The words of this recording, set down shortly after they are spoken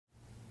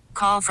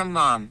Call from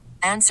mom.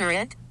 Answer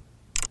it.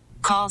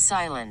 Call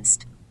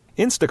silenced.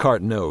 Instacart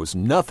knows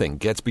nothing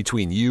gets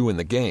between you and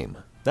the game.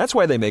 That's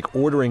why they make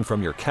ordering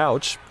from your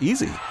couch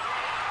easy.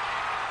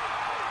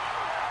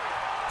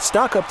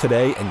 Stock up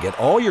today and get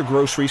all your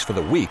groceries for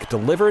the week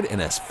delivered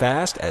in as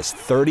fast as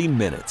 30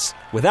 minutes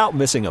without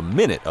missing a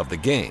minute of the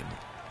game.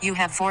 You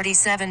have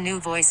 47 new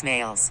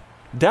voicemails.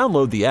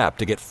 Download the app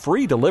to get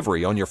free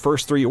delivery on your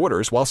first 3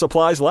 orders while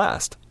supplies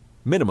last.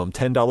 Minimum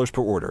 $10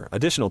 per order.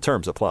 Additional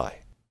terms apply.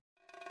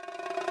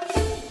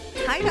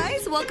 Hi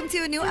guys, welcome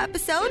to a new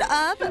episode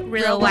of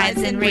Real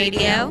Wives in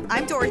Radio.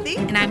 I'm Dorothy.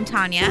 And I'm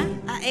Tonya.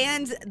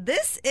 And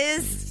this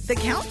is the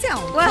countdown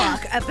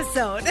clock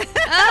episode.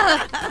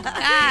 Oh,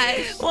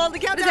 gosh. Well, the countdown.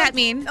 What does that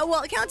mean?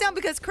 Well, countdown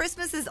because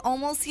Christmas is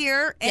almost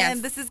here. And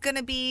Yes. this is going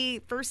to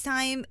be first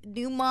time,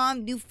 new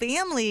mom, new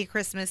family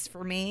Christmas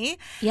for me.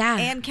 Yeah.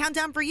 And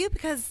countdown for you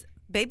because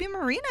baby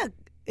Marina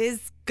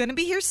is going to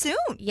be here soon.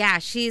 Yeah,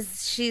 she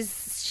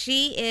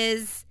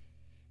is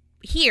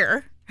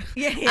here.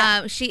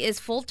 Yeah. She is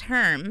full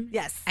term.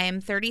 Yes. I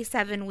am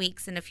 37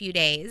 weeks in a few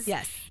days.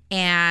 Yes.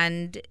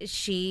 And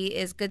she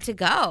is good to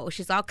go.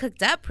 She's all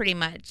cooked up pretty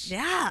much.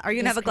 Yeah. Are you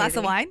going to have a That's glass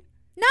of crazy. wine?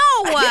 No.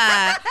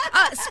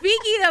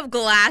 Speaking of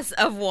glass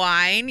of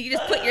wine, you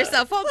just put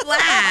yourself on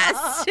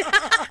blast.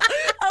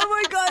 Oh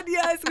my God,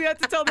 yes. We have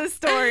to tell this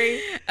story.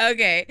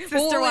 Okay. Sister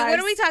What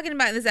wives. are we talking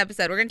about in this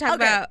episode? We're going to talk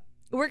Okay. about...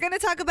 We're going to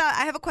talk about,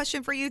 I have a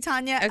question for you,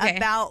 Tonya, Okay.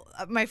 about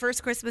my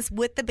first Christmas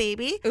with the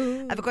baby.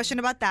 Ooh. I have a question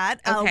about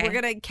that. Okay.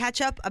 We're going to catch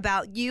up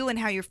about you and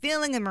how you're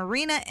feeling and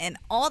Marina and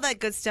all that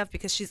good stuff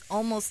because she's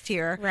almost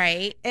here.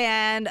 Right.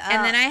 And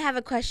then I have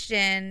a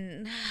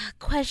question,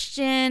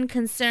 concern,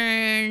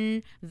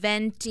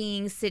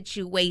 venting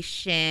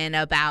situation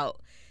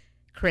about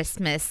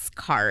Christmas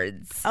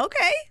cards.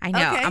 Okay. I know.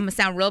 Okay. I'm gonna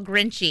sound real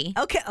Grinchy.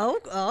 Okay.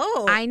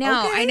 Oh. I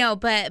know. Okay. I know.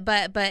 But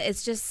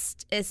it's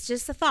just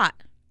a thought.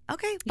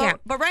 Okay. Yeah.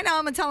 But right now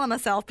I'm going to tell on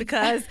myself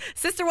because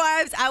Sister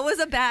Wives, I was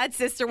a bad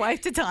sister wife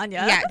to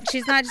Tonya. Yeah.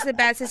 She's not just a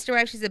bad sister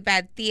wife. She's a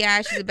bad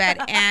tia. She's a bad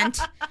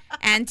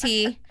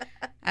auntie.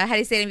 How do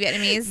you say it in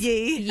Vietnamese?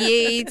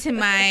 Yay to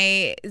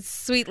my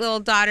sweet little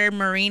daughter,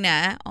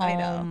 Marina. I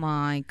know. Oh,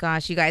 my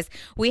gosh, you guys.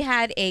 We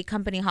had a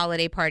company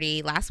holiday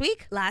party last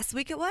week. Last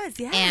week it was,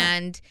 yeah.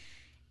 And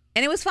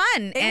it was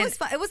fun. It was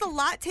fun. It was a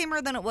lot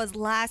tamer than it was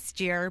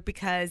last year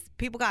because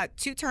people got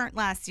too turned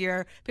last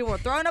year. People were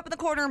throwing up in the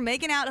corner,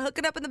 making out,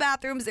 hooking up in the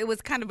bathrooms. It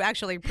was kind of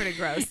actually pretty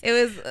gross. It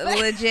was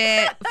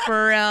legit,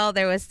 for real.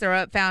 There was throw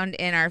up found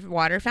in our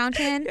water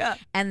fountain. Yeah.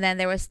 And then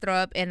there was throw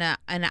up in a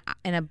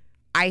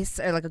ice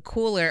or like a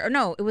cooler. Or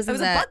no, it was It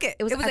was a bucket.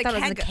 I thought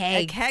it was a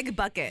keg. A keg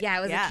bucket. Yeah,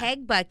 it was a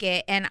keg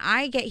bucket. And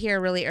I get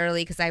here really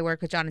early because I work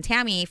with John and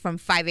Tammy from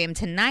 5 a.m.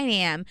 to 9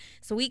 a.m.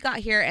 So we got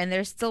here and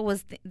there still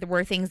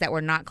were things that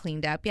were not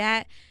cleaned up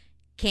yet.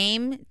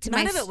 None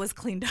of it was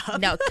cleaned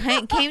up. No,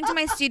 came to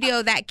my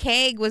studio. That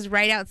keg was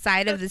right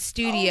outside of the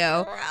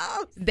studio.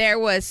 Oh, gross. There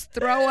was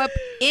throw up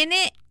in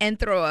it and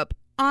throw up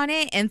on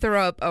it and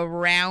throw up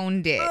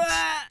around it.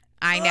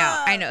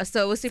 I know.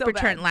 So it was super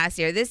bad. turnt last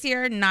year. This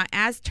year, not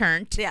as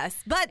turnt. Yes,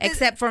 but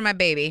Except for my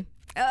baby.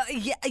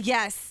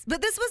 yes,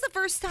 but this was the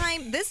first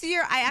time this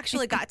year I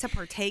actually got to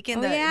partake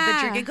in the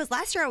drinking because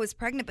last year I was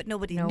pregnant, but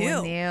nobody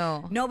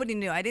knew. Nobody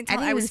knew. I didn't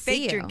even was see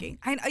fake you. drinking.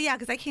 Yeah,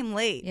 because I came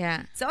late.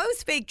 Yeah. So I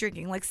was fake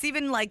drinking. Like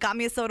Steven got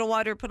me a soda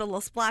water, put a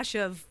little splash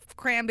of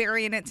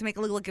cranberry in it to make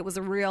it look like it was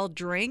a real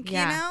drink.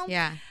 Yeah. You know.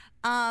 Yeah.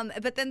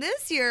 But then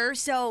this year,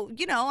 so,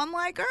 I'm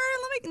like, all right,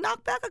 let me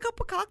knock back a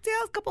couple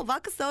cocktails, a couple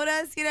vodka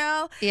sodas,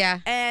 Yeah.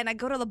 And I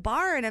go to the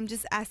bar and I'm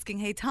just asking,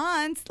 hey,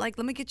 Tons, let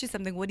me get you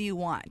something. What do you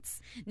want?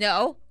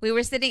 No, we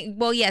were sitting.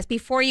 Well, yes,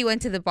 before you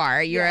went to the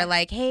bar, you were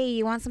like, hey,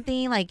 you want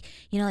something like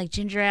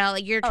ginger ale?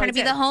 Like you're trying to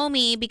be the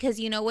homie because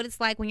you know what it's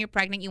like when you're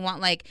pregnant. You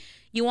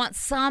want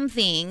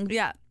something.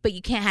 Yeah. But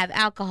you can't have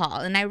alcohol.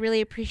 And I really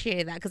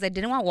appreciated that because I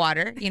didn't want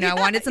water. I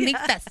wanted something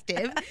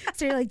festive.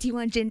 So you're like, do you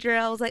want ginger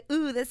ale? I was like,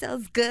 ooh, that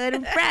sounds good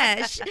and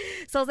fresh.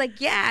 So I was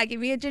like, yeah, give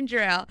me a ginger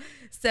ale.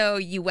 So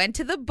you went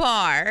to the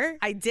bar.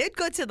 I did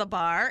go to the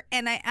bar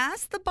and I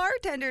asked the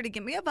bartender to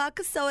give me a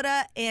vodka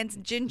soda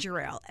and ginger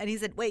ale. And he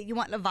said, wait, you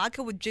want a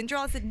vodka with ginger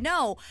ale? I said,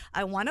 no,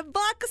 I want a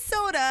vodka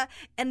soda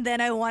and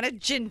then I want a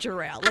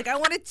ginger ale. Like I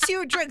wanted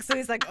 2 drinks. So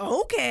he's like,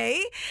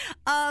 okay.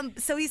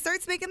 So he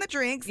starts making the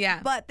drinks.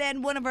 Yeah. But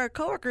then one of our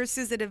coworkers,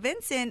 Susan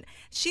Vincent,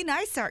 she and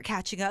I start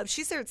catching up.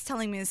 She starts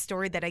telling me a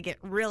story that I get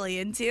really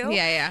into.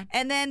 Yeah.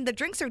 And then the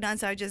drinks are done.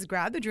 So I just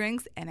grab the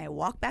drinks and I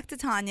walk back to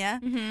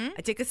Tonya. Mm-hmm.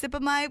 I take a sip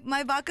of my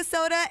vodka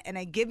soda and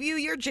I give you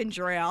your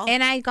ginger ale.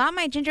 And I got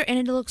my ginger and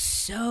it looks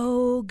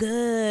so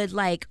good.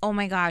 Like, oh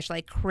my gosh,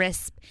 like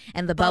crisp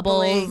and the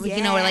Bubbly, bubbles,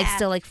 are like yeah.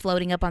 still like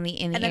floating up on the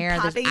in the And then air.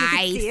 popping, There's you can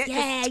ice. see it.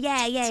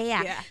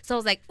 Yeah. So I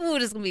was like, ooh,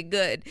 this is gonna be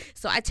good.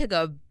 So I took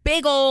a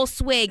big old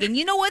swig and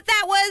you know what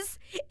that was?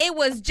 It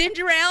was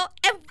ginger ale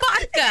and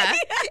vodka.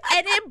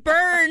 And it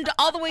burned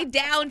all the way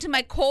down to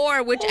my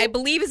core, which I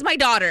believe is my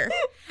daughter.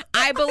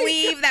 I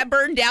believe that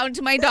burned down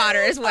to my daughter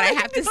is what I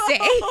have to say.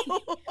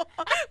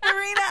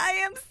 Marina,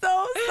 I am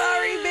so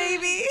sorry,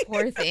 baby.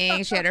 Poor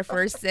thing. She had her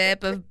first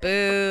sip of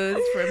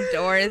booze from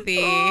Dorothy. Dorothy.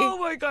 Oh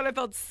my God, I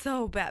felt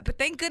so bad. But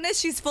thank goodness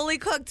she's fully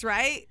cooked,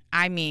 right?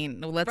 I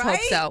mean, let's Right?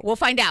 hope so. We'll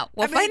find out.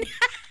 We'll find out.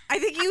 I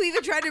think you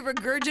even tried to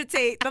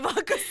regurgitate the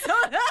vodka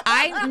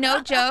soda.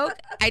 No joke.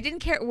 I didn't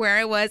care where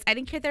I was. I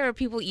didn't care if there were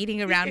people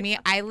eating around me.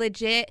 I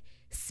legit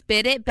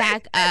spit it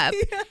back up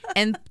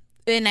and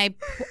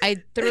I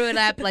threw it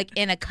up like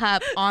in a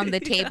cup on the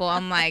table.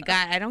 I'm like,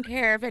 God, I don't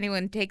care if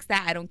anyone takes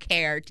that. I don't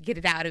care to get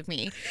it out of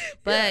me.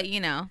 But,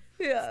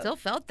 still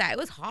felt that. It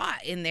was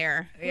hot in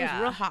there. It was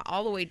real hot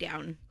all the way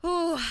down.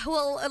 Ooh,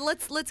 well,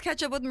 let's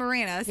catch up with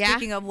Marina.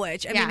 Speaking of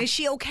which, I mean, is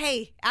she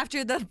okay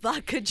after the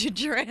vodka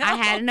ginger ale? I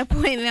had an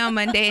appointment on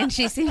Monday, and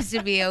she seems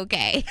to be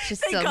okay. She's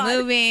still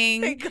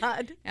moving. Thank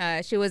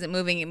God. She wasn't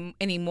moving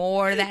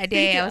anymore that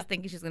day. I was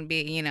thinking she was going to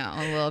be, a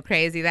little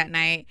crazy that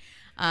night.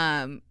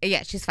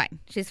 Yeah, she's fine.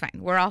 She's fine.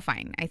 We're all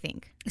fine, I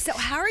think. So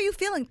how are you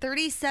feeling?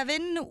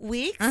 37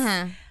 weeks?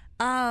 Uh-huh.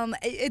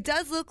 It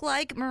does look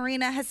like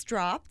Marina has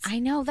dropped. I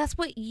know. That's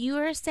what you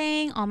are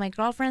saying. All my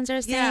girlfriends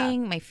are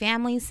saying. My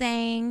family's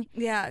saying.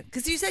 Yeah,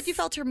 because you said you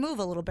felt her move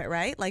a little bit,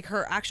 right? Like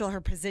her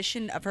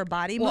position of her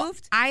body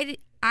moved? I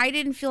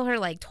didn't feel her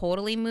like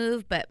totally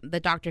move, but the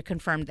doctor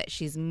confirmed that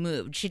she's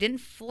moved. She didn't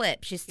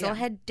flip. She's still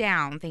head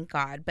down, thank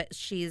God, but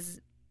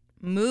she's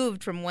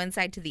moved from one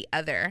side to the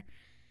other.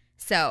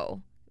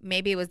 So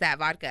maybe it was that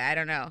vodka. I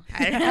don't know.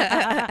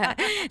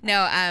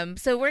 No.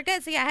 So we're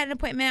good. So yeah, I had an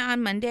appointment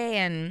on Monday,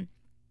 and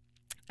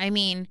I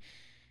mean,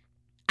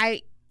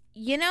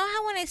 you know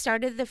how when I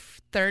started the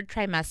third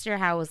trimester,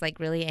 how I was like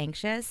really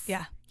anxious?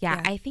 Yeah.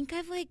 I think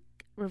I've like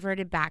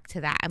reverted back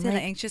to that. I'm to like,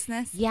 the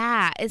anxiousness?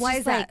 Yeah. It's Why just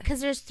is that? like,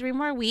 because there's 3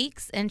 more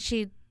weeks, and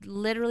she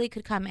literally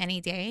could come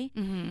any day.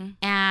 Mm-hmm.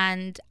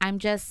 And I'm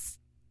just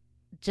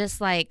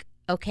like,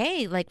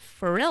 okay, like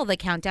for real, the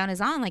countdown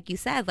is on, like you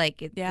said, like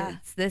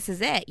this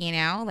is it,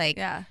 like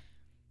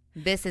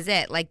this is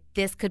it, like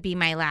this could be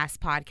my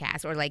last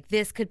podcast, or like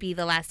this could be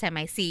the last time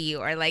I see you,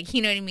 or like,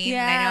 you know what I mean?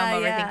 Yeah, I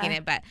know I'm overthinking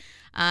it, but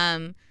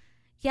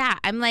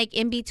I'm like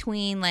in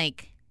between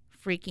like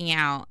freaking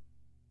out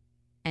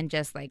and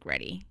just like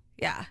ready.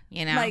 Yeah.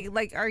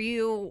 Like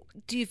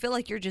do you feel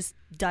like you're just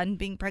done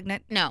being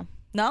pregnant? No.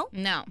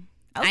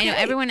 Okay. I know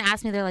everyone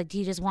asked me, they're like, do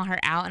you just want her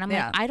out? And I'm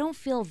like, I don't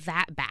feel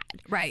that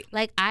bad. Right.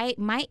 Like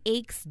my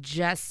aches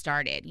just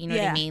started. You know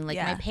what I mean? Like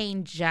my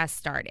pain just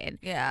started.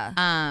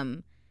 Yeah.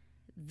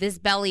 This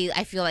belly,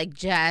 I feel like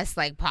just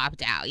like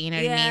popped out. You know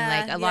what I mean?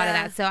 Like a lot of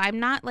that. So I'm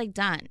not like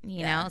done,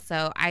 you know?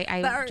 So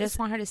I just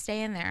want her to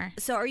stay in there.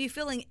 So are you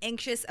feeling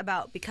anxious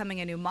about becoming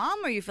a new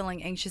mom? Are you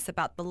feeling anxious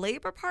about the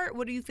labor part?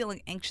 What are you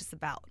feeling anxious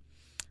about?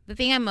 The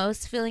thing I'm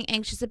most feeling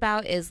anxious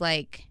about is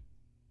like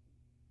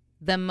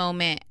the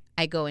moment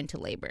I go into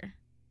labor.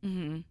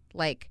 Mm-hmm.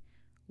 Like,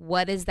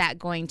 what is that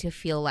going to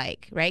feel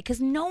like, right? Because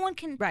no one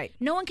can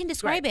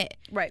describe it.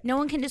 Right. No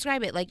one can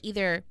describe it. Like,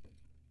 either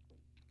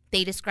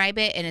they describe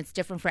it and it's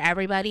different for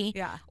everybody,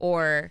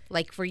 or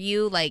like for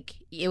you, like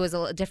it was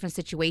a different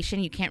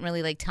situation. You can't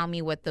really like tell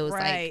me what those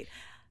like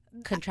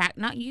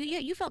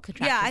you felt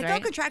contractions. Yeah, I right?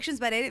 felt contractions,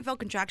 but I didn't feel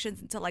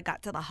contractions until I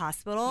got to the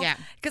hospital. Yeah,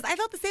 because I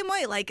felt the same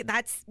way. Like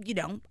that's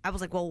I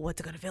was like, well, what's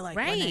it gonna feel like?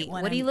 Right.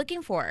 What are you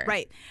looking for?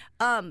 Right.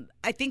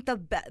 I think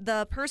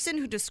the person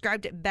who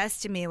described it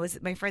best to me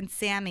was my friend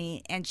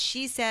Sammy, and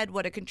she said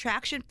what a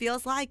contraction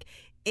feels like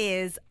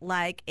is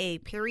like a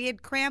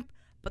period cramp,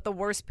 but the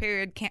worst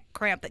period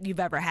cramp that you've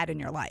ever had in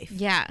your life.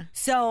 Yeah.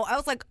 So I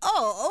was like,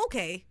 oh,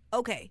 okay.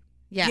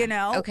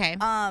 Yeah. Okay.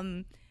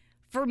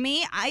 For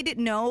me, I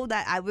didn't know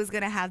that I was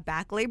going to have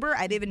back labor.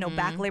 I didn't even know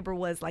back labor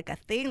was like a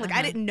thing. Like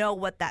I didn't know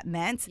what that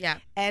meant. Yeah.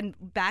 And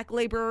back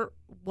labor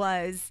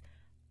was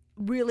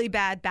really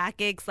bad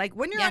back aches. Like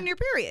when you're on your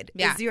period,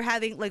 is you're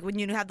having like when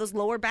you have those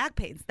lower back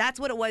pains. That's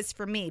what it was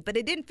for me. But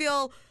it didn't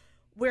feel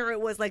where it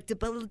was like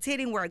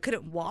debilitating where I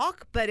couldn't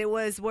walk, but it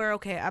was where,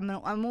 okay, I'm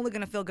only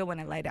going to feel good when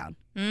I lie down.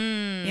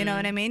 You know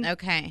what I mean?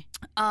 Okay.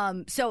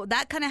 So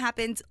that kind of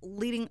happened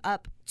leading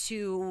up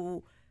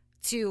to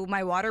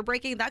my water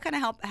breaking. That kind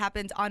of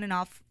happened on and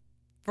off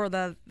for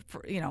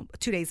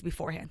 2 days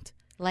beforehand.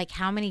 Like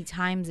how many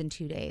times in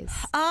 2 days?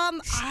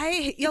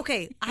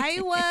 I'd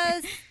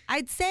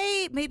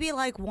say maybe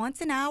like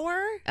once an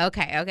hour.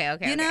 Okay.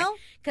 You know?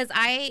 Because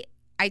I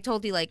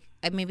told you like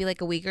maybe like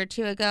a week or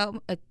two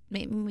ago,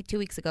 maybe 2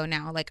 weeks ago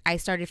now, like I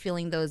started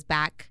feeling those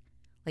back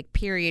like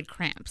period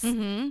cramps.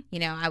 Mm-hmm. You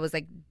know, I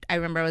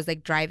remember I was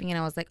like driving and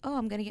I was like, oh,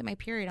 I'm gonna get my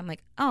period. I'm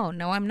like, oh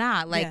no, I'm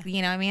not. Like,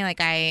 you know what I mean? Like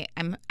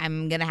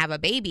I'm gonna have a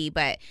baby,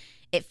 but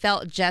it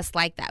felt just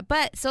like that,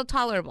 but still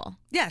tolerable.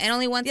 Yes. And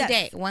only once a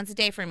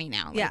day for me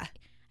now. Like, yeah.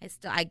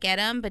 I get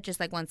them, but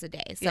just like once a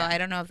day. So I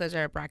don't know if those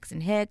are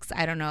Braxton Hicks.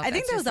 I don't know. If I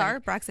think those are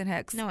Braxton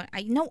Hicks. No,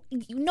 I know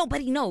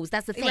nobody knows.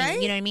 That's the thing.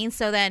 Right? You know what I mean?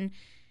 So then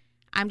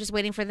I'm just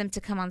waiting for them to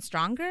come on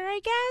stronger,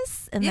 I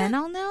guess, and then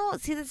I'll know.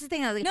 See, that's the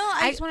thing. I was like,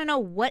 I just want to know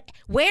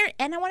where,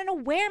 and I want to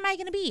know where am I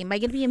going to be? Am I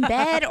going to be in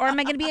bed, or am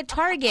I going to be at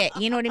Target?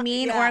 You know what I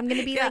mean? Or I'm going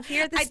to be like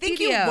here at the studio. I think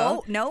you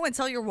won't know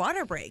until your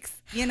water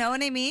breaks. You know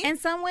what I mean? And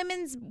some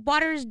women's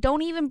waters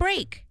don't even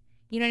break.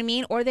 You know what I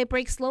mean? Or they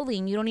break slowly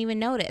and you don't even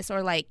notice.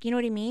 Or like, you know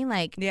what I mean?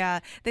 Like,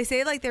 yeah, they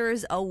say like there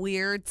is a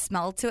weird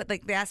smell to it.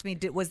 Like they asked me,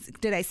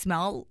 did I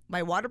smell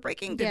my water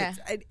breaking?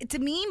 To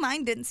me,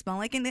 mine didn't smell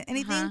like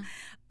anything.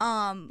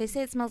 They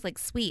say it smells like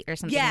sweet or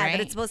something. Yeah, right?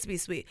 but it's supposed to be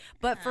sweet.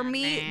 But for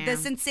me, the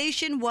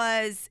sensation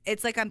was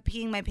it's like I'm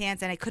peeing my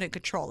pants and I couldn't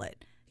control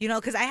it. You know,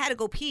 because I had to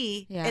go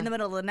pee in the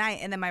middle of the night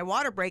and then my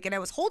water break and I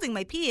was holding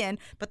my pee in,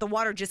 but the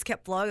water just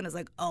kept flowing and I was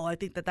like, oh, I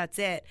think that's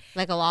it.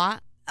 Like a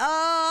lot?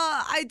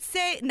 I'd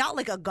say not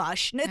like a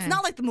gush. It's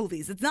not like the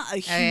movies. It's not a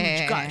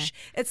huge gush.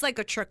 It's like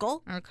a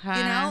trickle. Okay.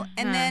 You know?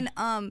 And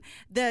then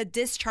the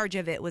discharge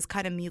of it was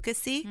kind of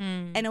mucusy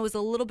and it was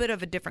a little bit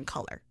of a different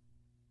color.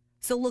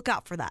 So look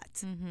out for that.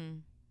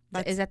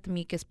 Mm-hmm. Is that the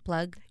mucus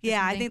plug?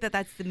 Yeah, I think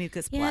that's the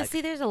mucus plug. Yeah, see,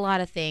 there's a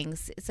lot of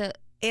things.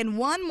 And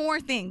one more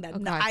thing that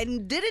I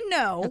didn't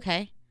know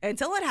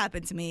until it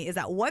happened to me is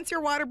that once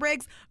your water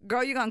breaks,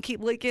 girl, you're going to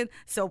keep leaking.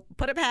 So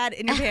put a pad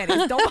in your panties.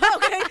 Change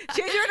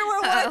your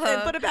underwear once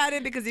and put a pad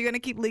in because you're going to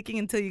keep leaking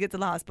until you get to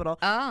the hospital.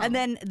 Oh. And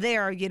then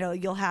there, you know,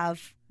 they'll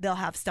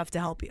have stuff to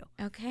help you.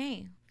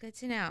 Okay. Good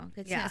to know.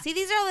 Good to know. See,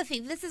 these are all the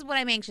things. This is what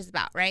I'm anxious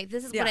about, right?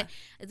 This is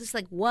it's just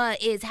like what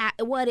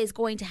is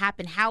going to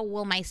happen? How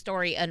will my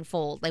story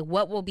unfold? Like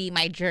what will be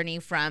my journey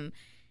from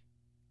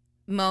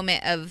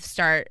moment of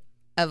start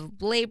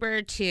of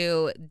labor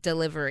to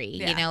delivery?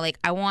 You know, like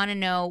I want to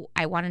know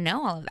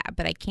all of that,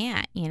 but I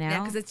can't, you know?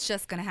 Yeah, because it's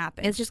just going to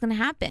happen. It's just going to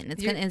happen.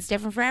 It's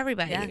different for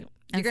everybody. Yeah.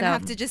 You're going to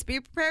have to just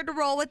be prepared to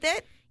roll with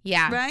it.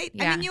 Yeah. Right?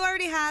 Yeah. I mean, you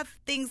already have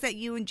things that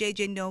you and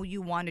JJ know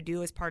you want to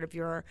do as part of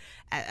your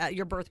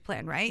birth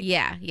plan, right?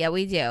 Yeah. Yeah,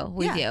 we do.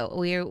 We do.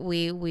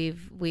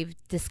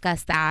 We've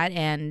discussed that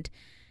and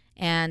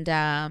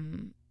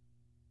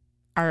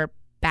our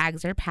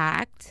bags are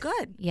packed.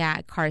 Good.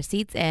 Yeah, car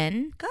seats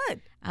in.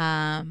 Good.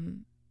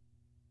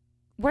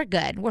 We're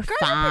good. We're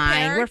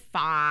fine. We're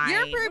fine.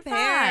 You're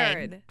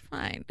prepared.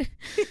 Fine.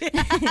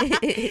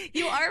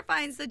 You are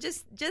fine. So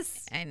just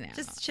I know.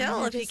 Just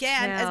chill if you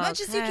can. As much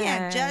as you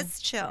can.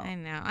 Just chill. I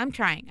know. I'm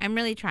trying. I'm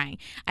really trying.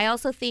 I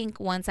also think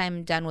once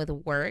I'm done with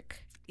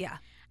work,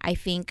 I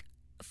think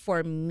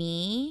for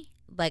me,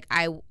 like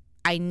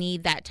I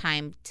need that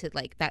time to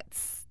like that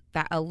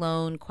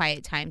alone,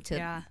 quiet time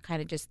to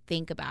kind of just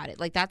think about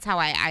it. Like that's how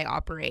I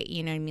operate.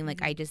 You know what I mean?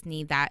 Like I just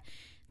need that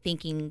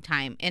thinking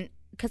time. And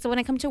because when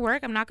I come to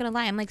work, I'm not going to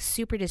lie, I'm like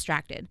super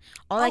distracted.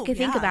 All I can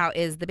think about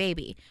is the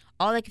baby.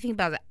 All I can think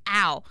about is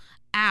ow,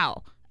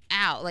 ow,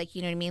 ow. Like,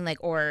 you know what I mean? Like,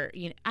 or,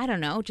 you know, I don't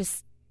know,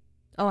 just,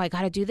 oh, I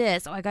got to do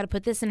this. Oh, I got to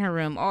put this in her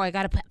room. Oh, I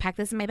got to pack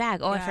this in my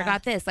bag. Oh, I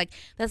forgot this. Like,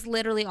 that's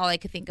literally all I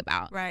could think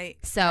about. Right.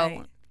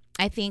 So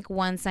I think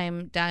once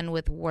I'm done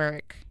with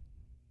work,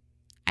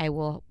 I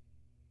will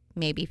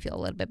maybe feel a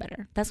little bit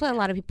better. That's what a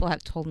lot of people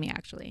have told me,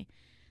 actually.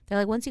 They're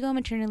like, once you go on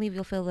maternity leave,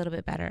 you'll feel a little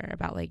bit better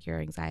about like your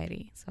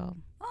anxiety. So,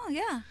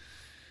 yeah,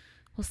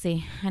 we'll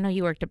see. I know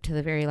you worked up to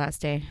the very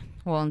last day.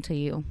 Well, until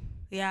you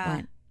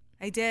went.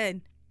 I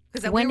did.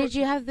 When did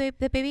you have the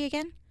baby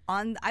again?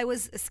 I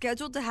was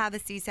scheduled to have a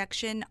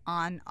C-section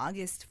on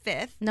August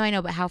 5th. No, I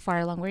know, but how far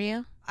along were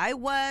you? I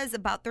was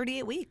about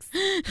 38 weeks.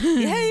 Yeah.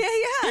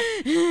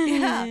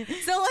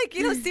 So, like,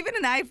 you know, Steven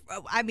and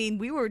I mean,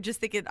 we were just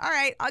thinking, all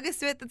right,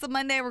 August 5th, it's a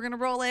Monday. We're going to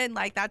roll in.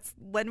 Like, that's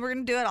when we're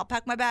going to do it. I'll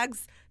pack my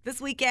bags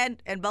this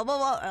weekend and blah, blah,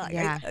 blah.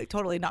 I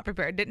totally not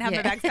prepared. Didn't have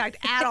my bags packed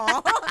at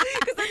all.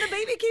 Because then the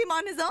baby came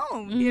on his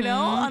own, you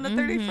know, on the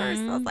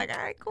 31st. So I was like, all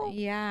right, cool.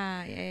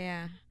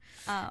 Yeah.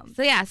 So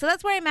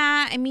that's where I'm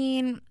at. I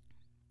mean,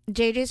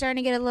 JJ's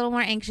starting to get a little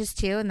more anxious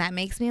too, and that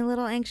makes me a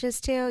little anxious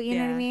too. You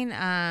know what I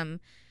mean?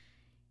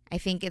 I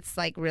think it's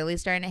like really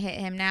starting to hit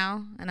him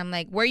now. And I'm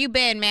like, where you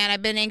been, man?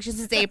 I've been anxious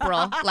since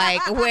April.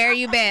 Like, where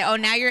you been? Oh,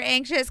 now you're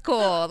anxious?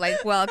 Cool.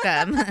 Like,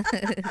 welcome.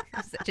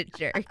 Such a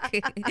jerk.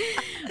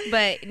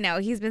 But no,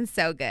 he's been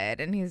so good.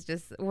 And he's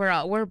just,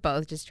 we're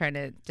both just trying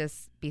to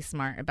just be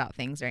smart about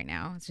things right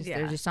now. It's just,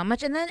 there's just so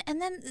much. And then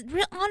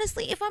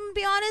honestly, if I'm going to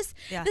be honest,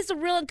 this is a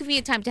real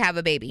inconvenient time to have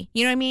a baby.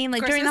 You know what I mean?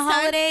 Like Christmas during the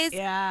holidays.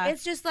 Yeah.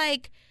 It's just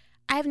like,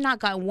 I have not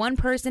got one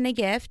person a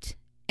gift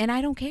and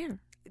I don't care.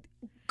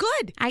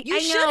 Good.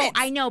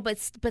 I know, but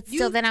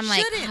still, then I'm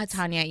like,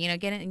 Tonya, you know,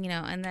 get it, you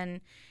know, and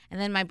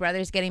then my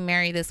brother's getting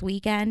married this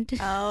weekend.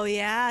 Oh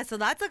yeah, so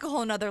that's like a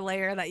whole nother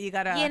layer that you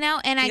gotta, you know,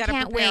 and I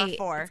can't wait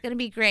for. It's gonna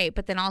be great,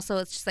 but then also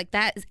it's just like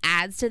that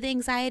adds to the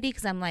anxiety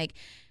because I'm like,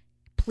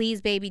 please,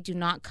 baby, do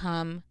not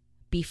come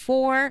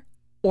before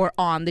or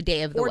on the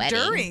day of the wedding.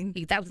 Or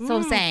during. That's what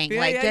I'm saying.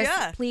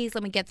 Please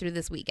let me get through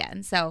this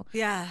weekend. So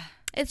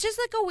it's just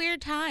like a weird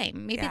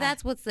time. Maybe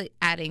that's what's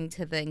adding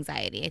to the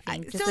anxiety, I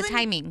think. Just the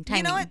timing.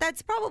 You know what?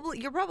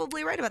 You're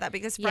probably right about that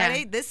because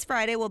this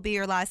Friday will be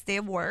your last day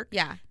of work.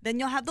 Yeah. Then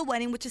you'll have the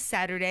wedding, which is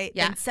Saturday.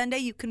 Yeah. Then Sunday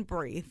you can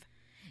breathe.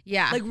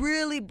 Yeah. Like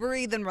really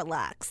breathe and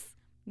relax.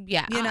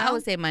 Yeah. You know? I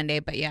would say Monday,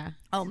 but yeah.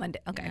 Oh, Monday.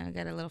 Okay. Yeah, I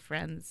got a little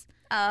friends.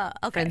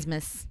 Okay.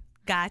 Friendsmas.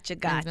 Gotcha.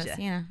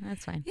 Yeah,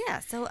 that's fine. Yeah,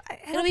 so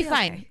it'll be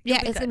fine. Okay.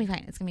 Yeah, it's gonna be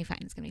fine. It's gonna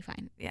be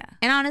fine. Yeah.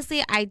 And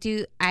honestly,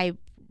 I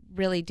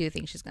really do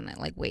think she's gonna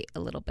like wait a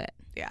little bit.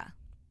 Yeah.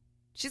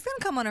 She's going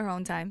to come on her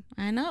own time.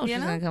 I know she's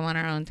going to come on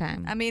her own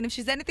time. I mean, if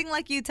she's anything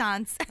like you,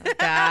 Tons. Oh,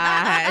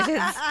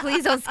 gosh.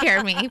 Please don't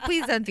scare me.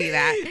 Please don't do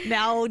that.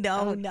 No.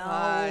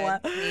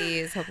 God,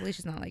 please. Hopefully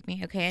she's not like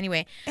me. Okay,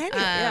 anyway.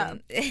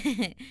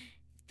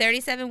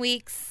 37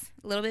 weeks,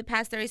 a little bit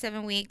past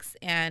 37 weeks,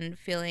 and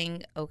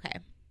feeling okay.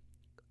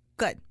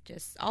 Good.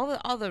 Just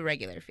all the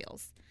regular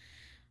feels.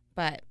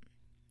 But...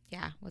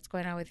 yeah, what's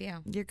going on with you?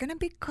 You're gonna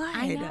be good.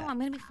 I know, I'm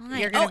gonna be fine.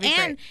 You're gonna be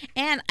great.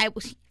 And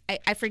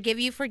I forgive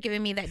you for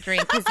giving me that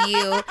drink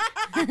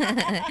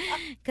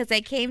because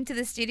I came to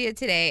the studio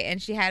today and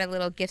she had a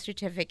little gift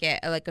certificate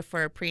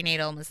for a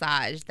prenatal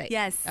massage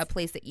a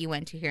place that you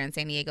went to here in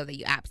San Diego that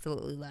you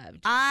absolutely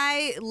loved.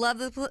 I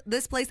love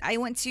this place. I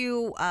went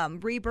to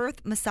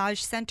Rebirth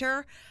Massage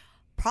Center.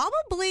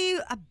 Probably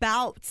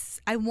about,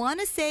 I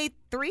want to say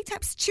 2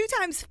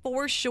 times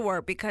for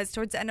sure, because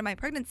towards the end of my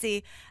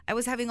pregnancy, I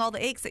was having all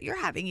the aches that you're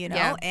having,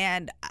 Yeah.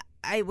 and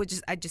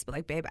I'd just be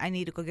like, babe, I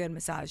need to go get a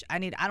massage. I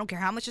don't care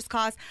how much this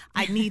costs.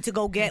 I need to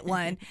go get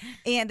one.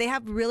 And they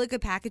have really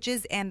good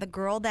packages. And the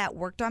girl that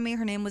worked on me,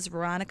 her name was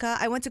Veronica.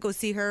 I went to go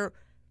see her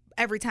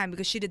every time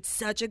because she did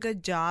such a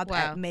good job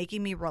at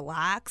making me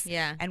relax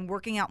and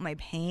working out my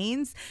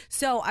pains.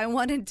 So I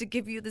wanted to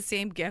give you the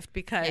same gift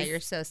because you're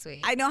so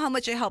sweet. I know how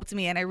much it helped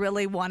me and I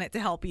really want it to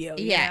help you.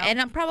 Yeah, you know?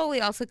 and I'm probably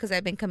also because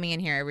I've been coming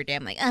in here every day.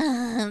 I'm like,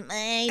 oh,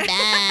 my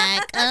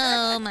back.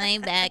 Oh, my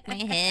back, my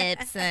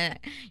hips.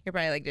 You're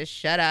probably like, just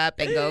shut up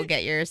and go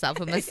get yourself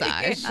a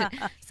massage.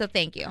 So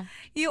thank you.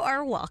 You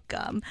are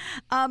welcome.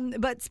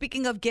 But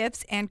speaking of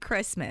gifts and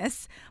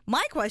Christmas,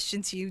 my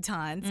question to you,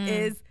 Tons,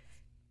 is,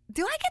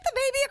 do I get the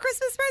baby a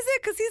Christmas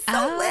present? Because he's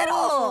so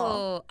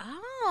little.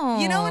 Oh.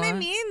 You know what I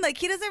mean? Like,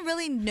 he doesn't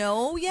really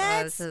know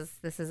yet.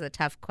 This is a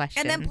tough question.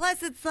 And then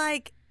plus, it's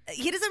like,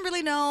 he doesn't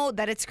really know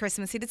that it's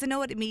Christmas. He doesn't know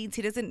what it means.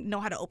 He doesn't know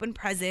how to open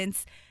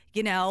presents,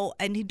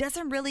 and he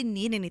doesn't really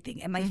need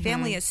anything. And my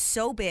family is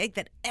so big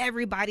that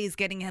everybody's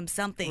getting him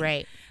something.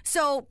 Right.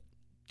 So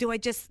do I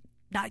just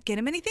not get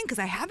him anything? Because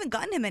I haven't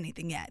gotten him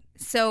anything yet.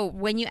 So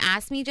when you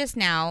asked me just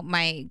now,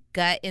 my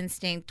gut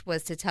instinct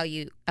was to tell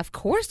you, of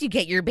course you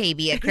get your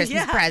baby a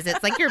Christmas present.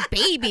 It's like your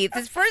baby. It's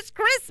his first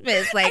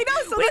Christmas. Like, I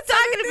know, so what are you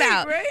talking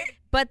about? Right?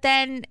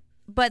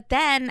 But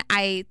then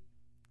I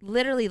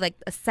literally, like,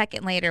 a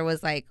second later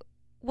was like,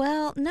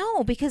 well,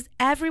 no, because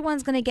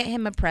everyone's going to get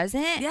him a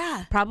present.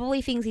 Yeah.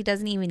 Probably things he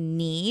doesn't even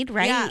need,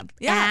 right?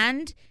 Yeah.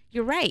 And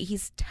you're right.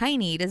 He's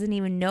tiny. He doesn't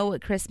even know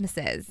what Christmas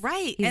is.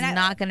 Right. He's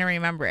not going to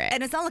remember it.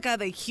 And it's not like I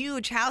have a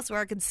huge house where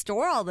I can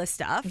store all this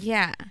stuff.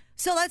 Yeah.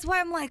 So that's why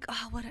I'm like,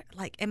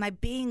 am I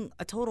being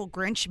a total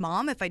Grinch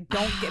mom if I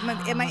don't get him?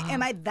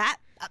 Am I that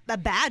a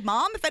bad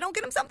mom if I don't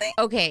get him something?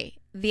 Okay.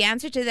 The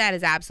answer to that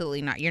is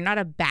absolutely not. You're not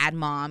a bad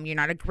mom. You're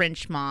not a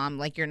Grinch mom.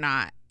 Like, you're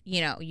not,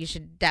 you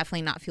should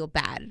definitely not feel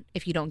bad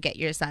if you don't get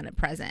your son a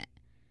present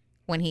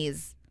when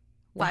he's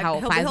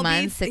 5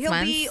 months, 6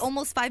 months? He'll be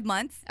almost 5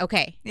 months.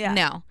 Okay. Yeah.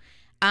 No.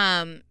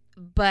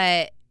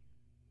 But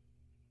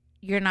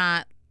you're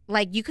not,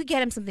 like, you could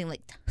get him something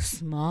like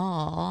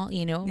small, or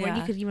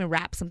you could even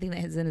wrap something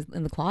that is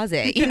in the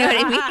closet. You know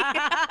what I mean?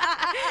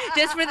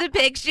 Just for the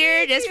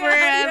picture, just for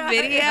a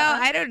video. Yeah.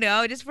 I don't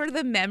know. Just for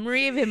the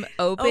memory of him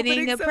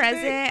opening a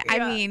present. Yeah. I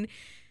mean,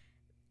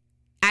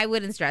 I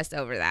wouldn't stress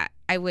over that.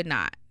 I would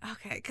not.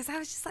 Okay, because I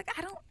was just like,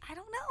 I don't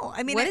know.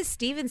 I mean, what does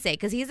Steven say?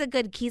 Because he's a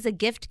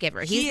gift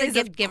giver. He's the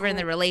gift giver in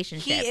the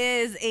relationship. He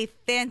is a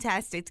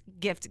fantastic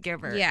gift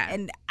giver. Yeah,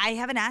 and I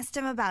haven't asked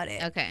him about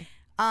it. Okay.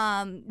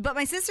 But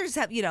my sisters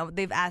have,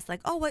 they've asked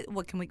like, oh, what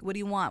do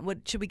you want? What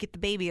should we get the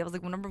baby? I was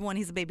like, well, number one,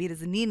 he's a baby. He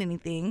doesn't need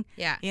anything.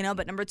 Yeah.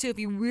 But number two, if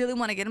you really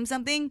want to get him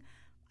something,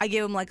 I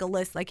give him like a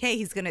list, like, hey,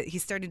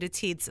 he's starting to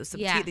teeth, so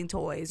some teething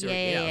toys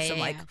or some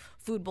like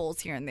food bowls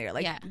here and there.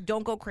 Like,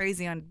 don't go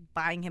crazy on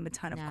buying him a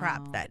ton of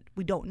crap that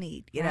we don't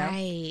need.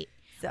 Right.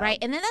 So. Right.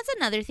 And then that's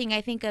another thing I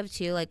think of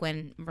too. Like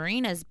when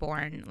Marina's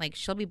born, like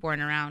she'll be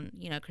born around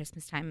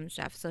Christmas time and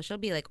stuff. So she'll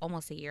be like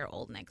almost a year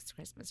old next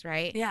Christmas,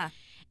 right? Yeah.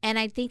 And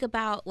I think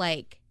about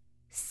like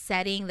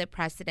setting the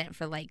precedent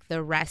for like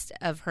the rest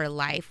of her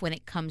life when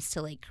it comes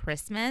to like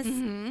Christmas.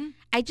 Mm-hmm.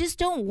 I just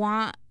don't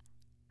want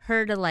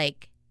her to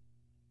like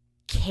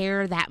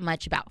care that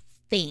much about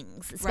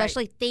things,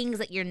 especially things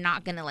that you're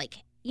not gonna like,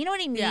 you know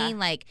what I mean? Yeah.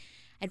 Like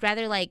I'd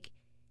rather like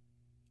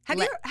have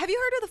you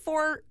heard of the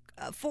four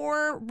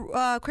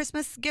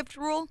Christmas gift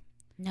rule?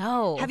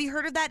 No. Have you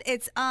heard of that?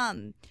 It's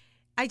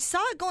I saw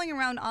it going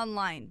around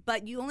online,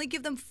 but you only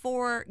give them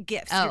 4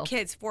 gifts. Your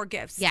kids 4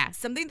 gifts. Yeah.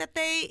 Something that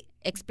they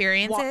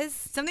experiences,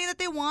 something that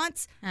they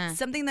want,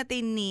 something that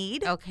they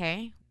need.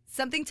 Okay.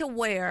 Something to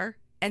wear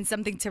and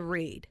something to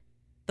read.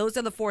 Those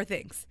are the 4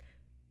 things.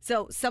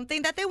 So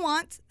something that they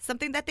want,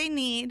 something that they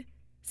need,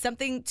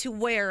 something to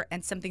wear,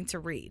 and something to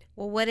read.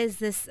 Well, what is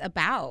this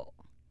about?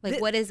 Like,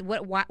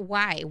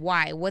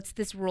 why? What's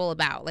this rule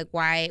about? Like,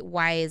 why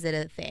is it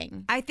a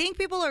thing? I think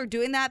people are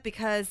doing that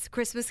because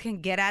Christmas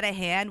can get out of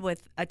hand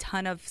with a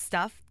ton of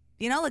stuff,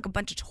 like a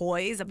bunch of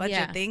toys, a bunch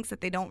of things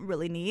that they don't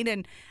really need.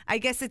 And I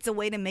guess it's a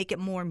way to make it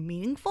more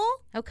meaningful.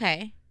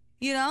 Okay.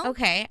 You know?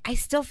 Okay. I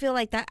still feel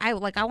like that. I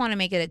want to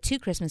make it a 2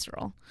 Christmas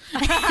rule.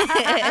 I'll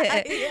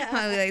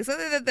be like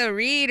something that they'll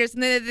read or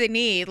something that they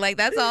need. Like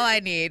that's all I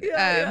need.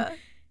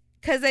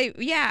 Cause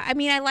I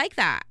mean, I like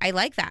that. I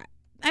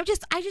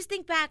just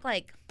think back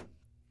like,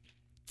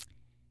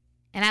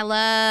 and I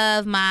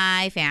love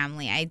my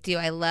family. I do.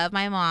 I love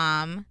my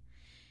mom.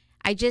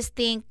 I just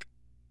think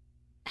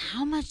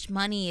how much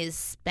money is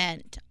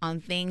spent on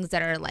things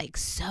that are like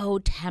so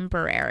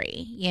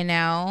temporary, you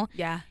know?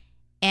 Yeah.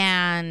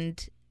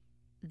 And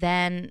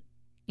then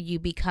you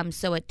become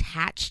so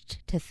attached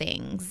to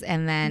things,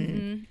 and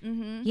then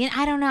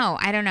I don't know.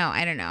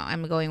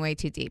 I'm going way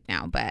too deep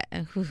now, but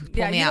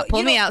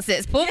pull me out,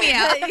 sis. Pull me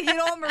out. You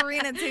don't want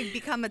Marina to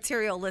become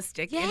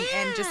materialistic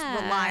and just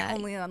rely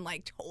only on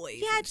like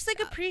toys. Yeah, just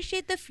like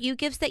appreciate the few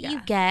gifts that you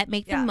get,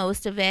 make the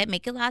most of it,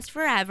 make it last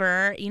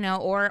forever, you know,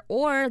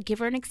 or give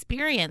her an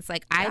experience.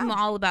 Like I'm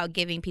all about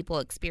giving people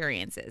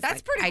experiences.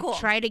 That's pretty cool. I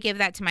try to give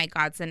that to my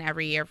godson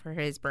every year for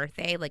his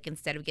birthday. Like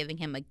instead of giving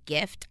him a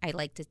gift, I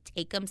like to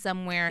take him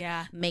somewhere.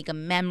 Make a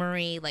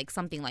memory, like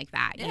something like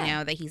that, you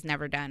know, that he's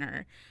never done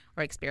or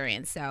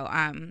experienced. So,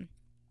 I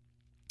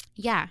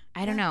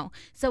don't know.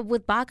 So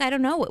with Bach, I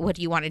don't know. What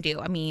do you want to do?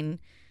 I mean,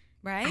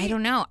 right? I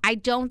don't know. I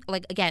don't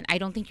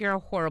think you're a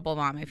horrible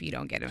mom if you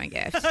don't get him a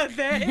gift.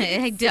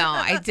 I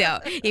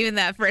don't. Even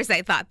though at first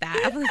I thought that.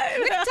 I'm like, what are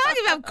you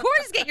talking about? Of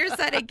course, get your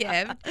son a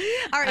gift.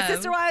 All right,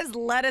 sister wives,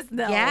 let us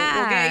know.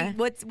 Yeah.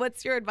 Okay.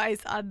 What's your advice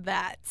on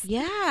that?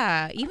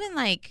 Yeah. Even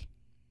like.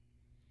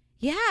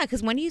 Yeah,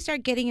 because when do you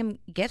start getting them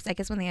gifts? I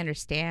guess when they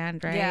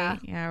understand, right?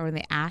 Yeah, or when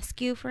they ask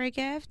you for a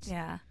gift.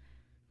 Yeah.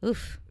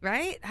 Oof.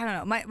 Right? I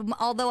don't know.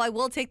 Although I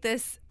will take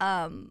this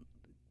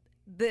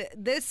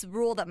this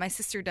rule that my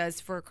sister does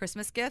for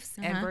Christmas gifts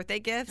and birthday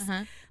gifts.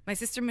 My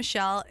sister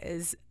Michelle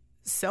is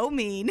so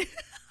mean.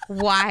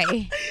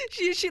 Why?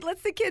 She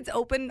lets the kids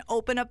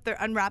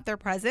unwrap their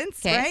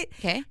presents, right?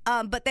 Okay.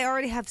 But they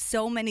already have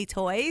so many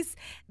toys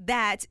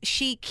that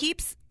she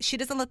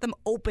doesn't let them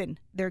open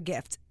their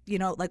gift. You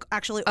know, like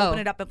actually open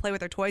it up and play with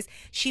their toys.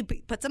 She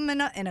puts them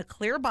in a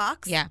clear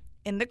box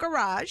in the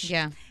garage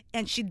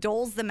and she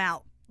doles them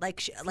out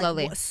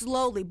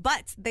slowly.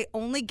 But they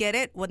only get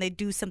it when they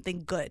do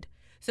something good.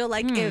 So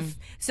like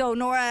so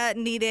Nora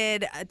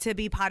needed to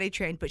be potty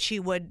trained, but she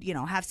would, you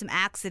know, have some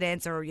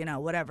accidents or, you know,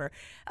 whatever.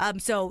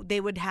 So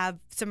they would have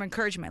some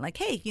encouragement like,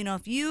 hey, you know,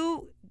 if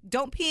you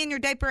don't pee in your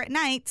diaper at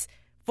night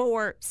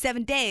for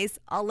 7 days,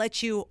 I'll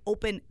let you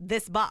open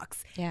this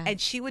box. Yeah. And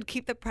she would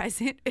keep the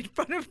present in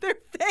front of their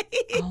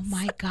face. Oh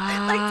my gosh.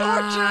 Like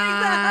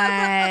torturing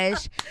them.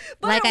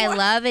 Like I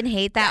love and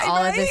hate that all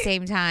at the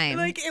same time.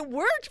 Like it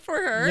worked for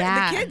her.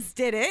 Yeah. The kids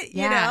did it,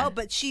 you know,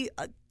 but she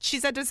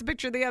sent us a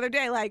picture the other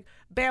day like,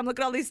 bam, look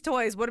at all these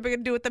toys. What are we going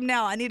to do with them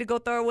now? I need to go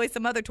throw away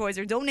some other toys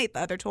or donate the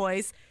other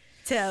toys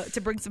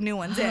to bring some new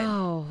ones in.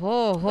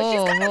 But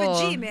she's kind of a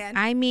G, man.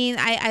 I mean,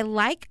 I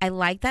like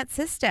that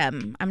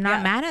system. I'm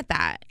not mad at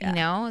that. Yeah. You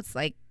know, it's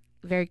like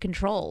very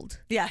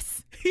controlled.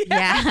 Yes.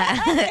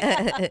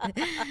 Yeah.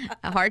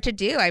 Hard to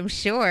do, I'm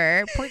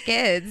sure. Poor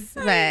kids.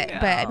 But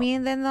I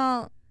mean, then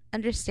they'll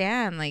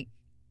understand like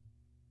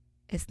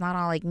it's not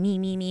all like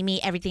me,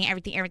 everything.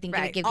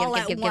 Right. Give. All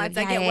at once.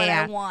 I get what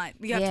I want.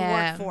 You have to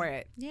work for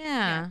it.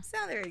 Yeah. So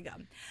there you go.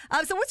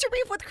 So what's your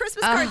beef with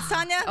Christmas cards,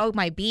 Tonya? Oh,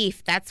 my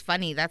beef. That's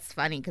funny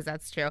because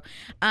that's true.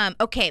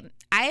 Okay.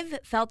 I've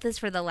felt this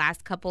for the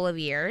last couple of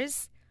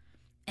years,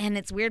 and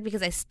it's weird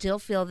because I still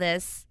feel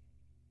this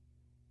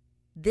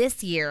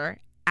year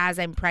as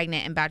I'm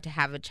pregnant and about to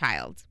have a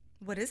child.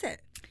 What is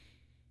it?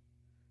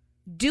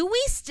 Do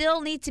we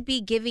still need to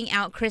be giving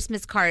out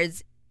Christmas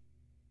cards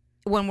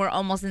when we're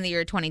almost in the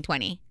year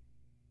 2020?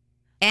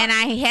 And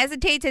I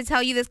hesitate to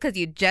tell you this because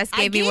you just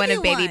gave me one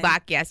of Baby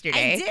Bach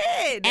yesterday.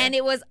 I did. And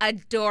it was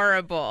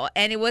adorable.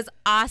 And it was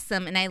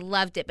awesome. And I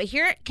loved it. But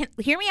hear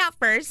me out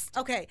first.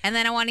 Okay. And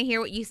then I want to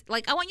hear what you,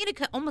 like, I want you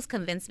to almost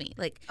convince me.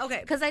 Like, okay.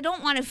 Because I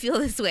don't want to feel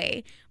this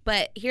way.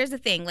 But here's the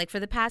thing. Like,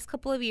 for the past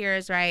couple of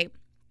years, right,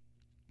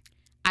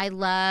 I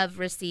love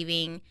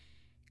receiving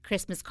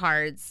Christmas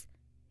cards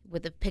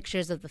with the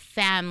pictures of the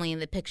family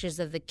and the pictures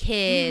of the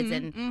kids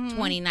and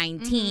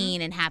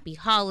 2019 and happy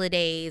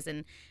holidays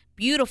and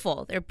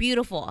beautiful. They're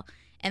beautiful.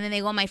 And then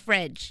they go on my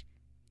fridge.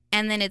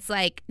 And then it's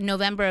like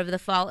November of the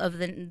fall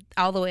of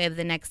all the way of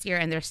the next year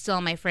and they're still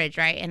in my fridge,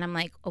 right? And I'm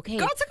like, okay.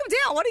 Girl, took them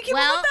down. Why do you keep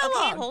them up that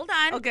long? Hold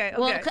on. Okay.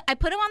 Well, I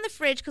put them on the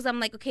fridge because I'm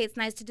like, okay, it's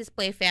nice to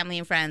display family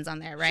and friends on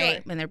there, right?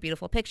 Sure. And they're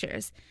beautiful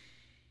pictures.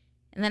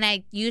 And then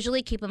I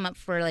usually keep them up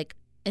for like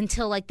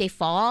until like they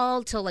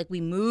fall, till like we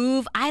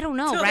move. I don't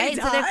know, till right?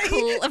 They so they're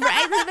die.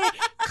 right? So they're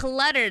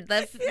cluttered.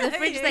 The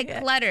fridge is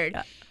like cluttered.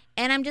 Yeah.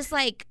 And I'm just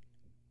like,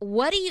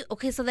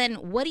 so then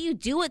what do you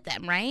do with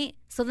them, right?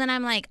 So then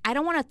I'm like, I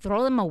don't want to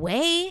throw them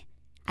away.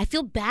 I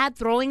feel bad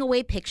throwing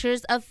away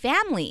pictures of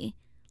family.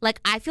 like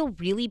I feel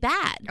really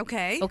bad.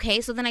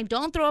 Okay. So then I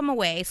don't throw them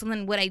away. So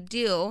then what I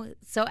do,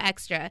 so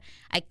extra,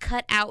 I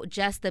cut out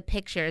just the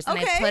pictures and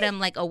I put them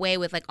like away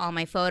with like all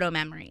my photo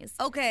memories.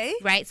 Okay.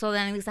 Right? So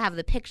then at least I have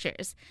the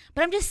pictures.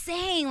 But I'm just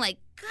saying, like,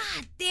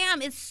 God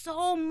damn, it's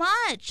so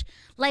much.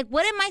 Like,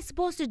 what am I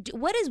supposed to do?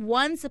 What is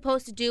one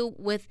supposed to do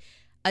with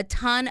a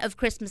ton of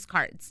Christmas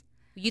cards?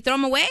 You throw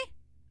them away?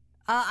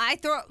 I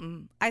throw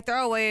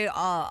away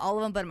all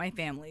of them but my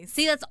family's.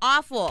 See, that's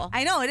awful.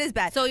 I know, it is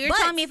bad. So you're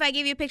telling me if I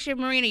give you a picture of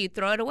Marina, you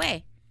throw it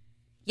away?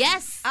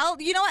 Yes.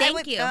 You know what?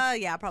 Thank you.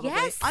 Yeah, probably.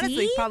 Yes,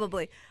 honestly, see?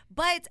 probably.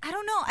 But I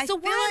don't know. I feel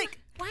like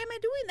why am I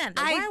doing that?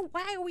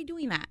 Why are we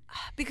doing that?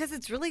 Because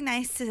it's really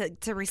nice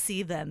to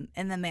receive them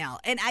in the mail.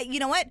 And you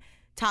know what?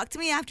 Talk to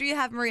me after you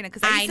have Marina,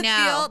 because I used to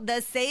feel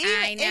the same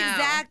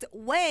exact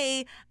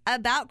way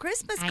about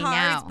Christmas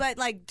cards. But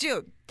like,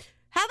 dude,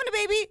 having a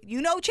baby,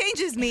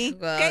 changes me.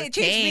 Okay, it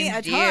changed me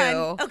a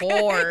ton.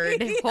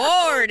 Okay?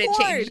 Hard. It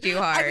changed you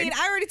hard. I mean,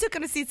 I already took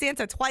him to see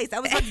Santa twice. I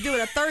was about to do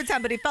it a third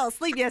time, but he fell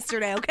asleep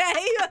yesterday.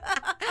 Okay.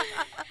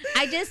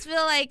 I just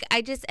feel like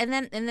and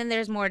then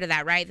there's more to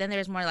that, right? Then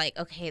there's more like,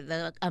 okay,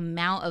 the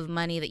amount of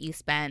money that you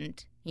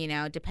spend,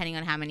 depending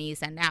on how many you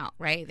send out,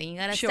 right? Then you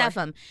gotta stuff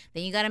them.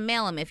 Then you gotta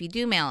mail them if you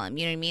do mail them.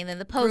 You know what I mean? Then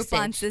the postage.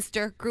 Groupon,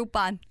 sister.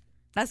 Groupon.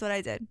 That's what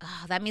I did.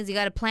 Oh, that means you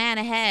got to plan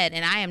ahead,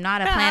 and I am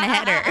not a plan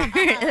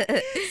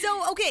aheader.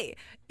 So, okay,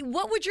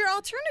 what would your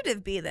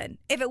alternative be then?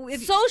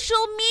 If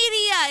social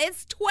media,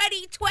 it's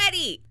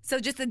 2020. So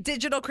just a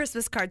digital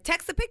Christmas card.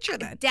 Text a picture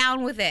then.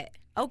 Down with it.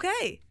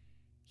 Okay.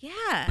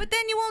 Yeah. But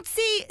then you won't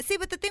see,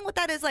 but the thing with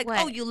that is like,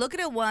 you look at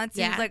it once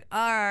and it's like, all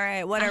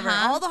right, whatever.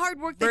 All the hard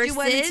work that you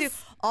went into,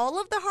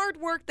 all of the hard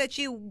work that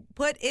you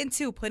put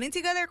into putting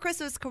together a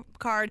Christmas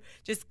card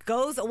just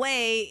goes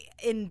away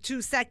in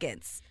 2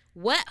 seconds.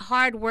 What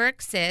hard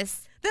work,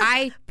 sis?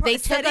 They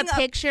took a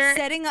picture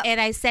and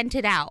I sent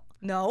it out.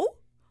 No.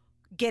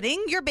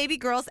 Getting your baby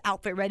girl's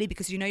outfit ready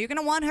because you're going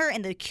to want her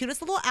in the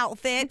cutest little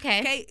outfit.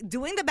 Okay.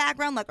 Doing the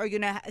background, like, are you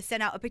going to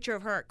send out a picture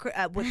of her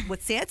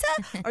with Santa?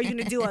 Are you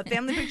going to do a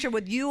family picture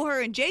with you,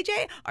 her, and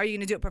JJ? Are you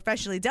going to do it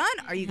professionally done?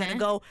 Are you going to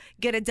go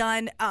get it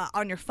done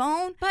on your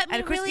phone? But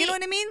really, you know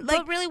what I mean?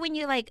 But really, when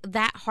you like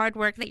that hard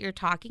work that you're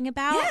talking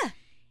about,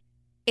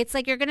 it's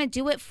like you're going to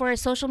do it for a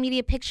social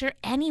media picture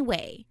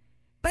anyway.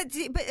 But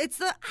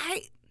it's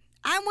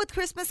I'm with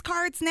Christmas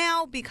cards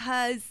now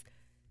because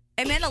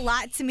it meant a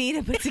lot to me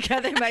to put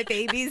together my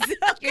babies.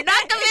 You're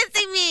not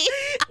convincing me.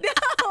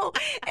 No,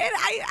 and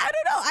I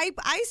don't know.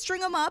 I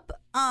string them up.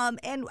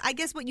 And I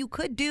guess what you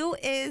could do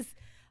is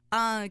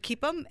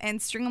keep them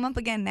and string them up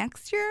again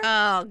next year.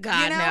 Oh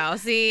God, no.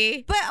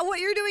 See, but what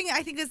you're doing,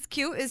 I think, is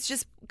cute. Is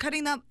just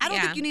cutting them. I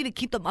don't think you need to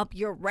keep them up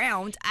year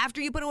round.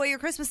 After you put away your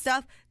Christmas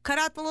stuff, cut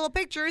out the little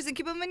pictures and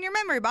keep them in your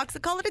memory box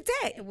and call it a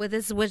day. Well,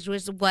 this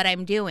was what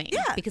I'm doing.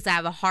 Yeah, because I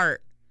have a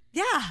heart.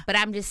 Yeah, but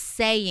I'm just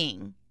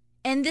saying,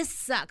 and this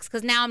sucks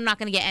because now I'm not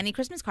going to get any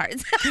Christmas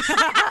cards.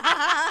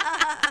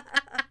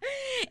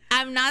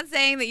 I'm not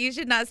saying that you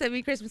should not send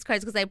me Christmas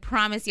cards because I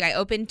promise you, I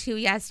opened 2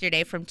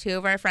 yesterday from 2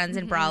 of our friends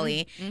in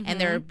Brawley,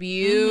 and they're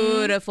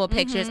beautiful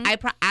pictures. I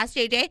asked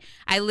JJ,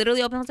 I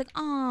literally opened, I was like,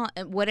 oh,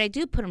 and what I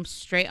do, put them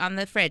straight on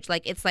the fridge.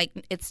 Like, it's I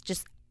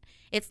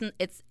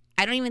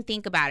don't even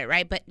think about it,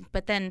 right?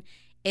 But then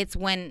it's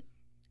when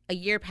a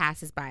year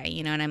passes by,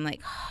 and I'm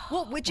like,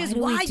 well, which is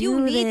why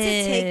you need to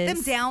take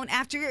them down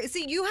after.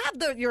 See, you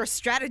have your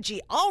strategy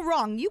all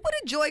wrong. You would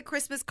enjoy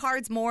Christmas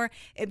cards more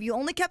if you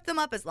only kept them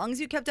up as long as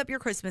you kept up your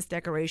Christmas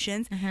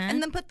decorations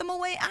and then put them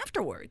away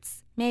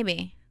afterwards.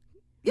 Maybe.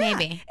 Yeah.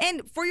 Maybe.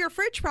 And for your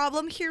fridge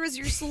problem, here is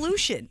your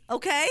solution,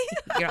 okay?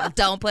 Girl,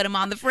 don't put them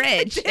on the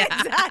fridge.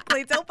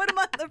 Exactly. Don't put them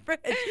on the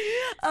fridge.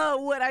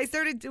 What I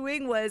started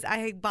doing was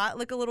I bought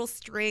like a little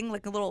string,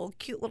 like a little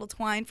cute little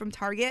twine from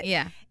Target.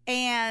 Yeah.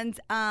 And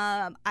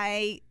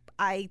I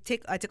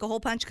took a hole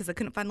punch because I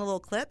couldn't find the little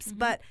clips,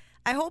 but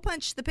I hole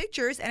punched the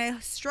pictures and I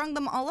strung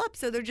them all up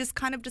so they're just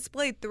kind of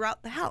displayed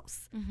throughout the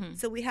house.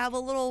 So we have a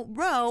little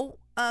row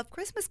of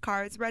Christmas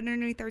cards right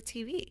underneath our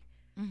TV.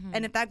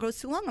 And if that goes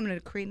too long, I'm going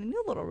to create a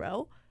new little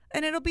row,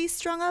 and it'll be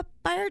strung up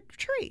by our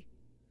tree.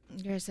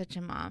 You're such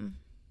a mom.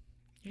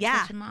 You're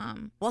such a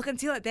mom. Welcome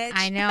to it, bitch.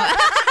 I know.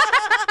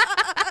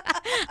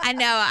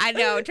 I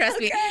know. Trust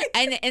me.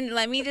 And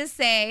let me just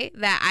say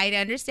that I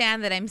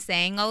understand that I'm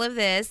saying all of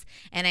this,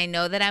 and I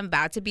know that I'm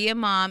about to be a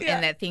mom,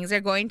 and that things are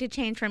going to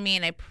change for me,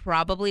 and I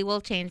probably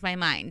will change my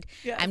mind.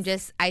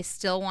 Yes. I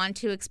still want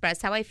to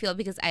express how I feel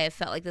because I have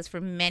felt like this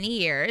for many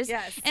years.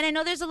 Yes. And I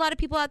know there's a lot of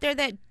people out there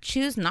that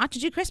choose not to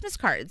do Christmas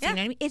cards. Yeah. You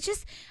know what I mean?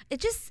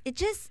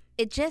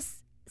 It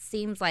just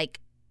seems like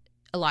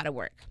a lot of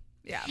work.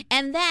 Yeah.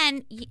 And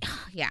then,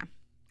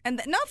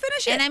 And no,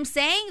 finish it. And I'm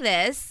saying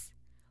this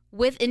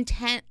with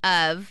intent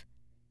of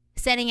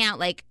sending out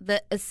like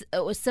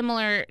a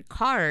similar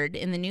card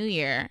in the new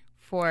year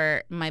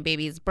for my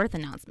baby's birth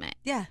announcement.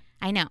 Yeah.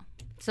 I know.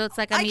 So it's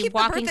like I'm a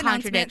walking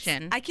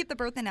contradiction. I keep the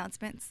birth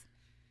announcements.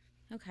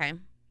 Okay.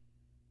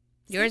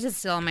 Yours is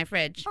still on my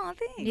fridge. Oh,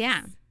 thanks.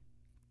 Yeah.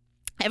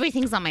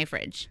 Everything's on my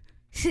fridge.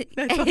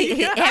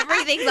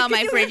 Everything's on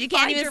my fridge. You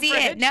can't Find even your see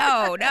fridge. it.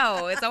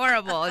 No, it's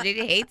horrible.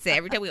 JJ hates it.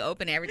 Every time we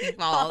open it, everything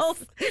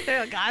falls.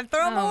 God,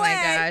 throw them Oh away.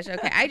 my gosh.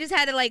 Okay. I just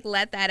had to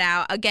let that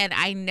out. Again,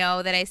 I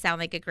know that I sound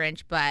like a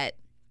Grinch, but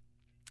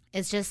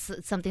it's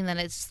just something that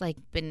it's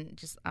just been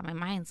just on my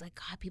mind. It's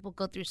God, people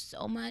go through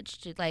so much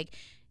to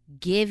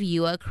give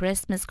you a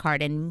Christmas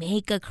card and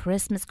make a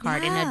Christmas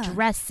card and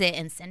address it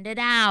and send it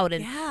out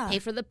and pay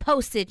for the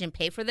postage and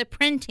pay for the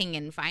printing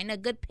and find a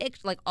good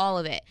picture, all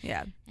of it.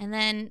 Yeah. And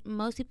then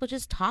most people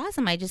just toss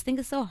them. I just think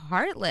it's so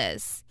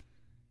heartless.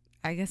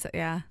 I guess,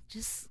 yeah.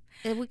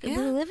 We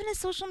live in a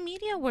social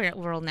media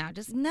world now.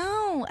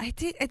 No, I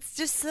think it's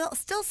just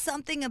still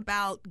something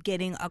about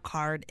getting a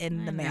card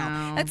in the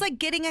mail. know. It's like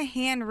getting a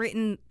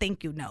handwritten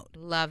thank you note.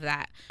 Love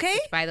that. Okay.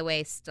 Which, by the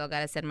way, still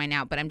got to send mine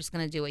out, but I'm just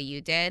going to do what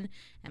you did.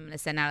 I'm going to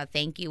send out a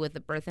thank you with the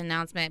birth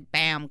announcement.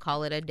 Bam,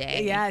 call it a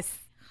day. Yes.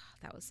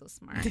 That was so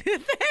smart.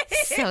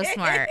 So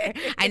smart.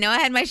 I know I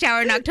had my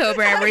shower in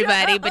October,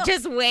 everybody, but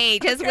just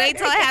wait. Just wait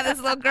till I have this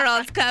little girl.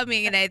 It's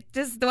coming. And I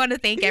just want to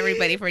thank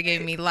everybody for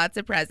giving me lots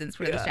of presents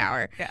for the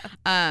shower.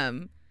 Yeah.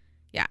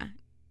 Yeah.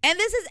 And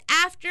this is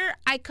after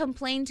I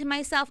complained to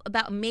myself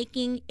about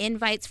making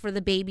invites for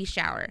the baby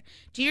shower.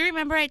 Do you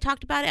remember I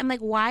talked about it? I'm like,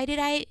 why did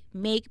I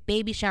make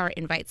baby shower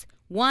invites?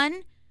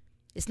 1,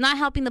 it's not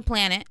helping the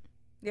planet.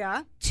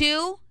 Yeah.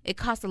 2, it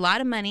costs a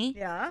lot of money.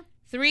 Yeah.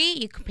 3,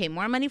 you can pay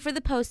more money for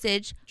the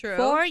postage. True.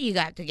 4, you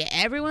got to get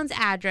everyone's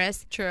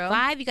address. True.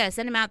 5, you got to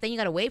send them out. Then you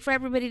got to wait for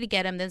everybody to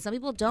get them. Then some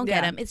people don't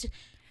get them. It's just,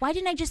 why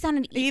didn't I just send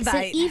an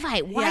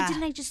Evite? Why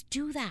didn't I just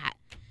do that?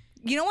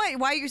 You know what?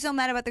 Why you're so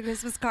mad about the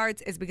Christmas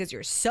cards is because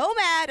you're so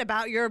mad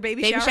about your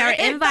baby shower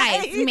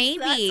invites. That's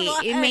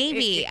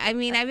Maybe. I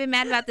mean, I've been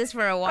mad about this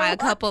for a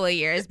couple of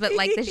years, but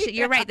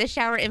you're right. The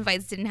shower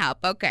invites didn't help.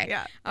 Okay.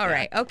 Yeah. All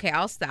right. Okay.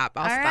 I'll stop.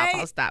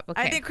 I'll stop.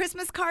 Okay. I think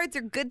Christmas cards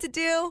are good to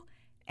do,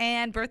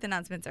 and birth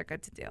announcements are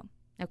good to do.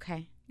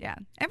 Okay. Yeah.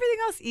 Everything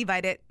else,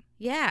 Evite it.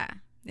 Yeah.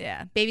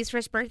 Yeah. Baby's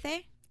first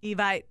birthday?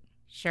 Evite.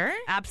 Sure.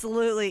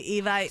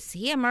 Absolutely. Evite.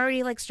 See, I'm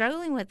already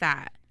struggling with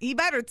that.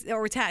 Evite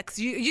or text.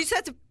 You just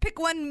have to pick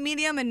one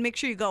medium and make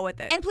sure you go with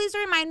it. And please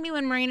remind me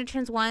when Marina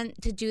turns 1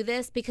 to do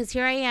this, because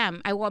here I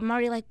am. I'm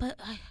already but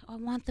I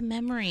want the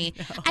memory.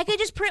 I could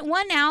just print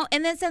 1 out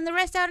and then send the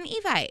rest out in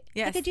Evite.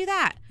 Yes. I could do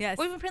that. Yes.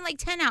 Or even print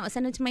 10 out and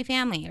send it to my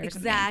family or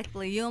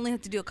Exactly. You only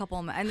have to do a couple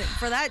of them. And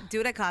for that,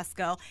 do it at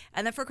Costco.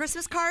 And then for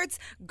Christmas cards,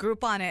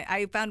 Groupon it.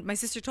 I found, my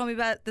sister told me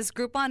about this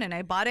Groupon and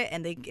I bought it,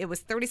 and it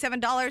was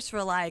 $37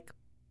 for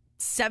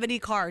 70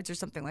 cards or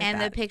something like that.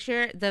 And the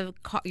picture,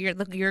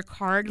 your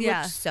card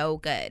looks so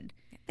good.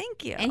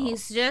 Thank you. And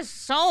he's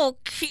just so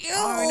cute.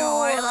 Oh, no,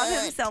 I love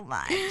him so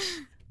much.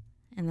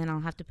 And then I'll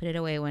have to put it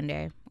away one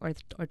day or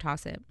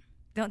toss it.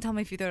 Don't tell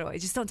me if you throw it away.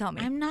 Just don't tell me.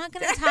 I'm not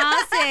going to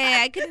toss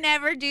it. I could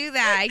never do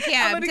that. I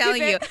can't. I'm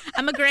telling you.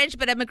 I'm a Grinch,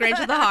 but I'm a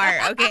Grinch with a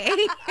heart, okay?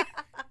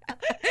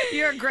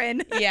 You're a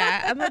grin.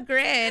 Yeah, I'm a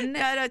grin.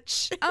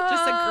 Just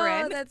a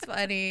grin. That's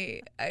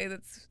funny.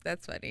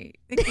 That's funny.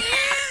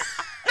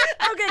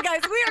 Okay,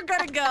 guys, we are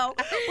going to go.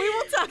 We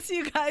will talk to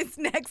you guys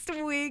next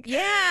week.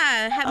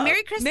 Yeah.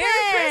 Merry Christmas.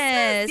 Merry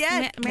Christmas.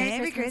 Yes.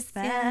 Merry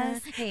Christmas.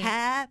 Yes. Hey.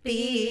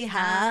 Happy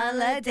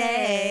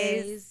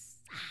holidays.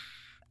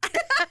 Oh,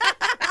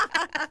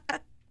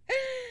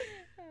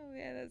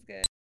 yeah, that's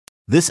good.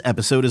 This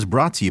episode is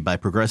brought to you by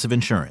Progressive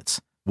Insurance.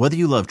 Whether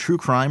you love true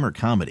crime or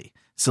comedy,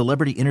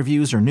 celebrity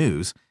interviews or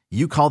news,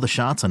 you call the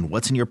shots on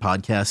what's in your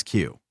podcast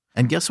queue.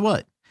 And guess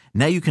what?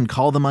 Now you can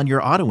call them on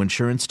your auto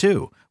insurance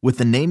too with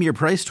the Name Your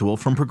Price tool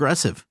from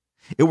Progressive.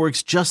 It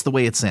works just the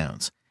way it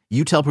sounds.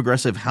 You tell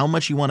Progressive how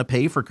much you want to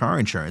pay for car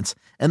insurance,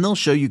 and they'll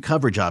show you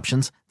coverage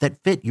options that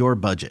fit your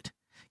budget.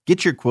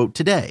 Get your quote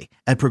today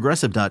at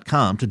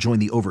Progressive.com to join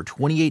the over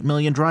 28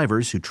 million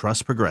drivers who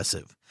trust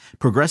Progressive.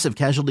 Progressive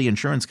Casualty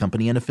Insurance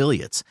Company and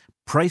Affiliates.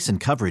 Price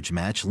and coverage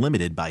match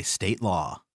limited by state law.